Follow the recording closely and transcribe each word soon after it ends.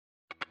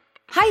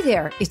Hi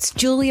there, it's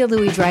Julia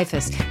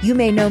Louis-Dreyfus. You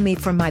may know me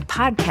from my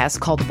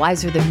podcast called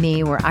Wiser Than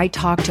Me, where I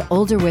talk to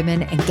older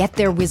women and get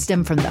their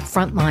wisdom from the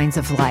front lines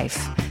of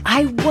life.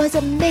 I was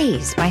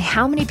amazed by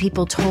how many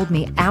people told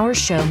me our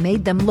show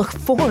made them look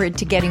forward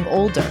to getting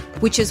older,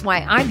 which is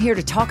why I'm here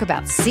to talk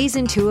about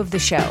season 2 of the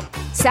show.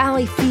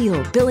 Sally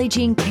Field, Billie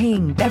Jean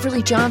King,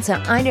 Beverly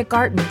Johnson, Ina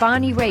Garten,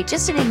 Bonnie Raitt,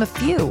 just to name a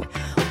few.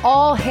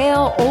 All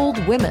hail old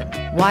women.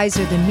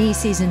 Wiser Than Me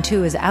season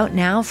 2 is out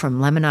now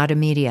from Lemonada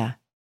Media.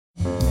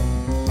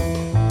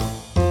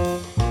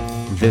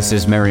 This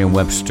is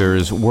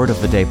Merriam-Webster's Word of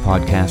the Day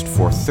podcast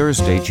for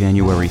Thursday,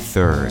 January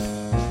 3rd.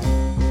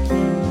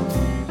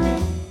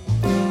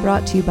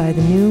 Brought to you by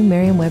the new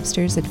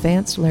Merriam-Webster's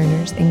Advanced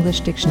Learners English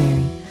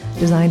Dictionary,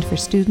 designed for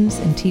students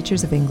and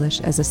teachers of English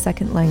as a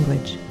second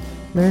language.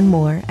 Learn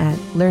more at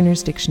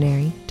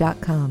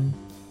learnersdictionary.com.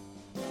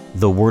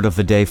 The word of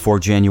the day for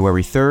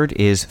January 3rd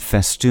is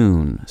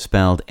festoon,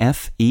 spelled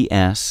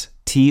F-E-S-T-O-O-N.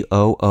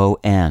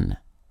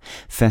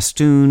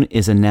 Festoon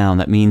is a noun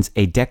that means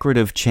a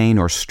decorative chain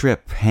or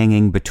strip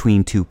hanging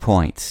between 2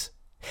 points.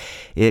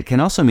 It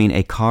can also mean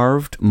a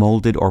carved,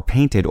 molded, or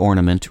painted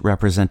ornament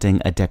representing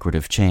a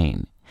decorative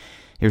chain.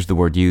 Here's the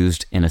word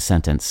used in a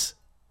sentence.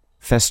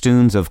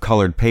 Festoons of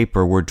colored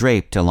paper were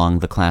draped along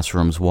the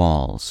classroom's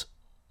walls.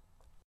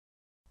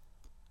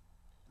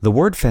 The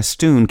word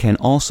festoon can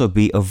also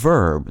be a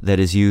verb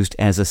that is used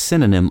as a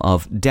synonym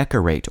of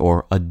decorate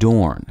or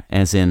adorn,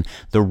 as in,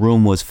 the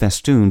room was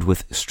festooned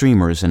with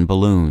streamers and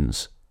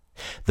balloons.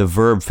 The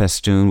verb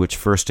festoon, which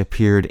first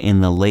appeared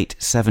in the late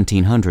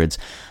 1700s,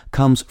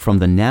 comes from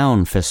the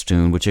noun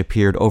festoon, which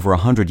appeared over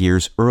 100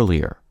 years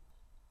earlier.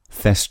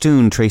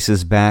 Festoon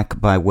traces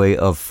back by way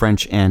of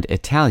French and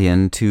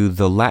Italian to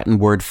the Latin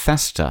word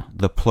festa,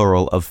 the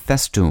plural of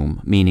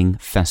festum, meaning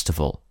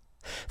festival.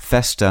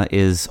 Festa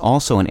is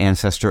also an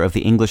ancestor of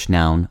the English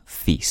noun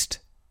feast.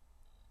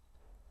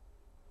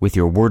 With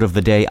your word of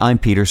the day, I'm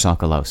Peter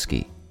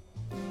Sokolowski.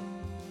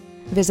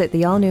 Visit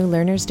the all-new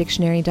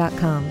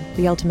learnersdictionary.com,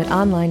 the ultimate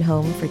online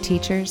home for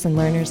teachers and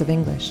learners of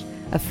English.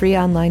 A free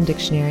online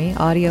dictionary,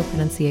 audio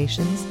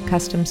pronunciations,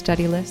 custom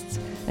study lists,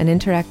 and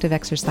interactive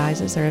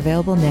exercises are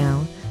available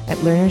now at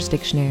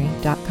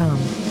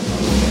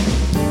learnersdictionary.com.